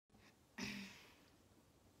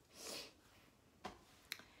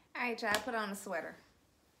Alright, y'all, I put on a sweater.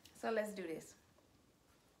 So let's do this.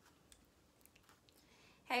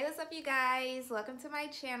 Hey, what's up, you guys? Welcome to my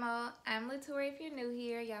channel. I'm Latori if you're new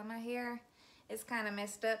here. Y'all, my hair is kind of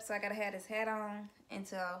messed up, so I gotta have this hat on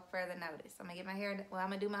until further notice. I'm gonna get my hair, well, I'm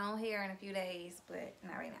gonna do my own hair in a few days, but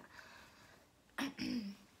not right now.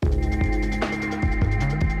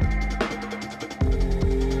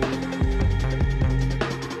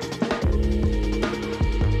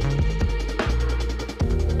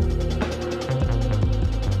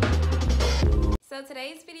 So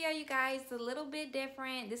today's video, you guys, is a little bit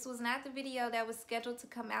different. This was not the video that was scheduled to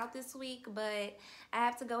come out this week, but I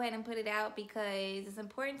have to go ahead and put it out because it's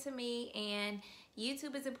important to me and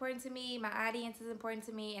YouTube is important to me, my audience is important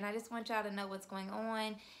to me, and I just want y'all to know what's going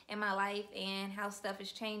on in my life and how stuff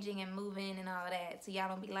is changing and moving and all that. So y'all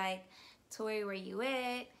don't be like, Tori, where you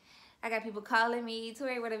at? I got people calling me,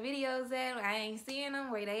 Tori, where the videos at? I ain't seeing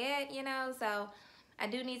them, where they at, you know? So I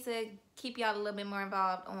do need to keep y'all a little bit more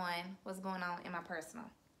involved on what's going on in my personal.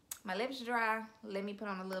 My lips dry. Let me put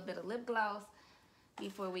on a little bit of lip gloss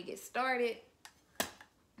before we get started,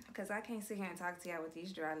 because I can't sit here and talk to y'all with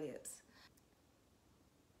these dry lips.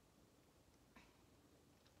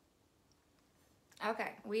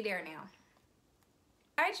 Okay, we there now.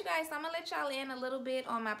 All right, you guys, so I'm gonna let y'all in a little bit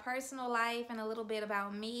on my personal life and a little bit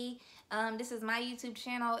about me. This is my YouTube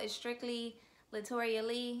channel. It's strictly Latori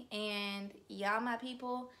Aelisha and y'all my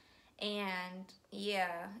people. And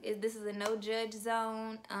yeah, this is a no judge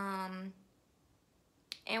zone.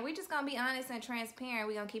 And we're just gonna be honest and transparent.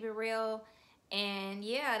 We're gonna keep it real. And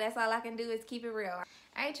yeah, that's all I can do is keep it real. All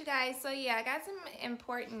right, you guys, so yeah, I got some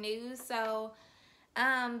important news. So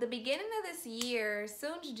the beginning of this year,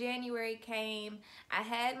 soon as January came, I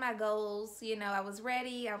had my goals. You know, I was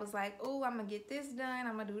ready. I was like, oh, I'm gonna get this done.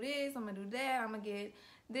 I'm gonna do this. I'm gonna do that. I'm gonna get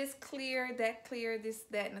this clear, that clear, this,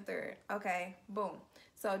 that, and the third. Okay, boom.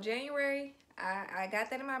 So January, I got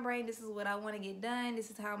that in my brain. This is what I want to get done.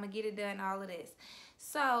 This is how I'm gonna get it done, all of this.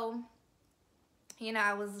 So, you know,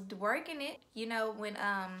 I was working it. You know, when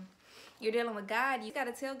you're dealing with God, you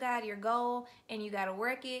gotta tell God your goal and you gotta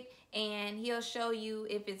work it, and he'll show you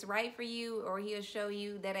if it's right for you, or he'll show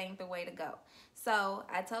you that ain't the way to go. So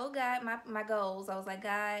I told God my goals. I was like,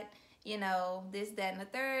 God, you know, this, that, and the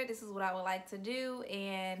third, this is what I would like to do,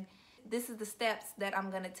 and this is the steps that I'm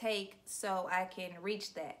gonna take so I can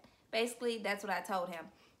reach that. Basically, that's what I told him.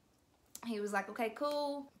 He was like, okay,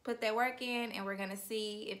 cool, put that work in and we're gonna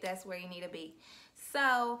see if that's where you need to be.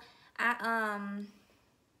 So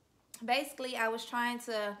basically I was trying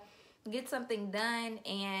to get something done,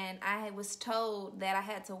 and I was told that I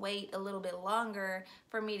had to wait a little bit longer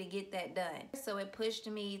for me to get that done. So it pushed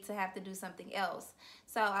me to have to do something else.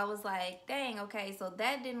 So I was like, dang, okay, so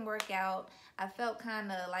that didn't work out. I felt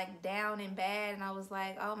kind of like down and bad, and I was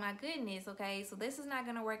like, oh my goodness, okay, so this is not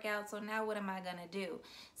gonna work out, so now what am I gonna do?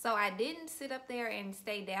 So I didn't sit up there and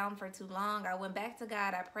stay down for too long. I went back to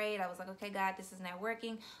God, I prayed, I was like, okay, God, this is not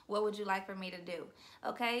working. What would you like for me to do?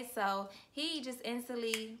 Okay, so he just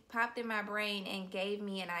instantly popped in my brain and gave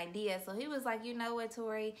me an idea. So he was like, you know what,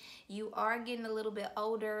 Tori, you are getting a little bit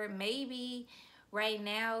older. Maybe right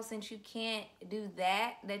now, since you can't do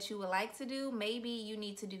that you would like to do, maybe you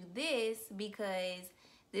need to do this because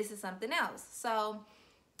this is something else. So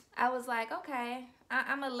I was like, okay,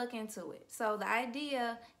 I'm gonna look into it. So the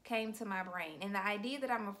idea came to my brain, and the idea that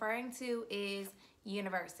I'm referring to is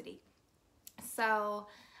university. So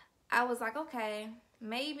I was like, okay,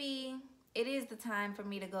 maybe it is the time for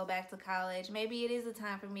me to go back to college. Maybe it is the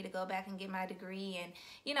time for me to go back and get my degree and,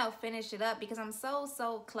 you know, finish it up, because I'm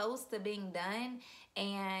so close to being done.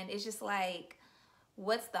 And it's just like,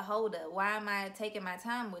 what's the holdup? Why am I taking my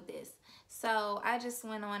time with this? So I just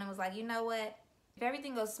went on and was like, you know what? If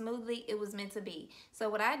everything goes smoothly, it was meant to be. So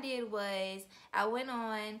what I did was I went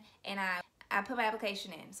on and I put my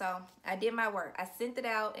application in. So I did my work. I sent it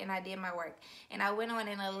out and I did my work. And I went on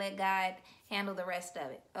and I let God handle the rest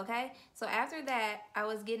of it, okay? So after that, I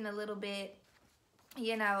was getting a little bit,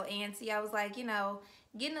 you know, antsy. I was like, you know,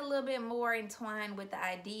 getting a little bit more entwined with the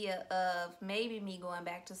idea of maybe me going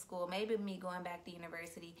back to school, maybe me going back to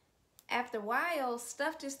university. After a while,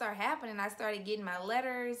 stuff just started happening. I started getting my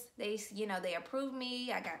letters. They, you know, they approved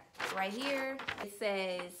me. I got right here. It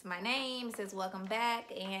says my name. It says welcome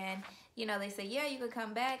back. And, you know, they say, yeah, you can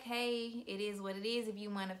come back. Hey, it is what it is. If you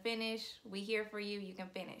want to finish, we here for you. You can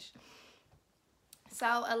finish.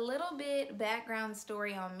 So a little bit background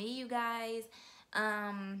story on me, you guys.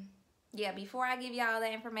 Yeah, before I give y'all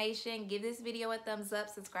that information, give this video a thumbs up,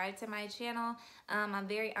 subscribe to my channel. I'm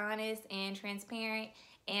very honest and transparent,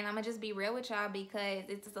 and I'm gonna just be real with y'all, because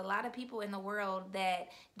it's a lot of people in the world that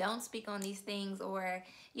don't speak on these things, or,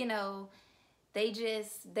 you know, they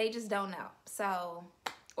just don't know. So,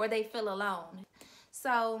 or they feel alone.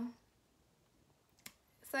 So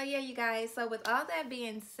yeah, you guys. So with all that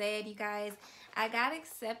being said, you guys, I got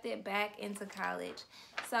accepted back into college.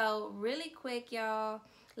 So really quick, y'all,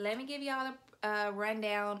 let me give y'all a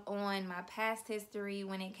rundown on my past history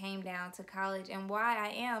when it came down to college and why I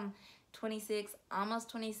am 26, almost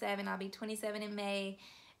 27. I'll be 27 in May.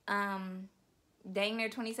 Dang near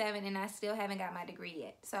 27, and I still haven't got my degree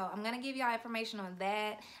yet. So I'm going to give y'all information on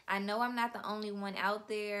that. I know I'm not the only one out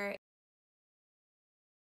there,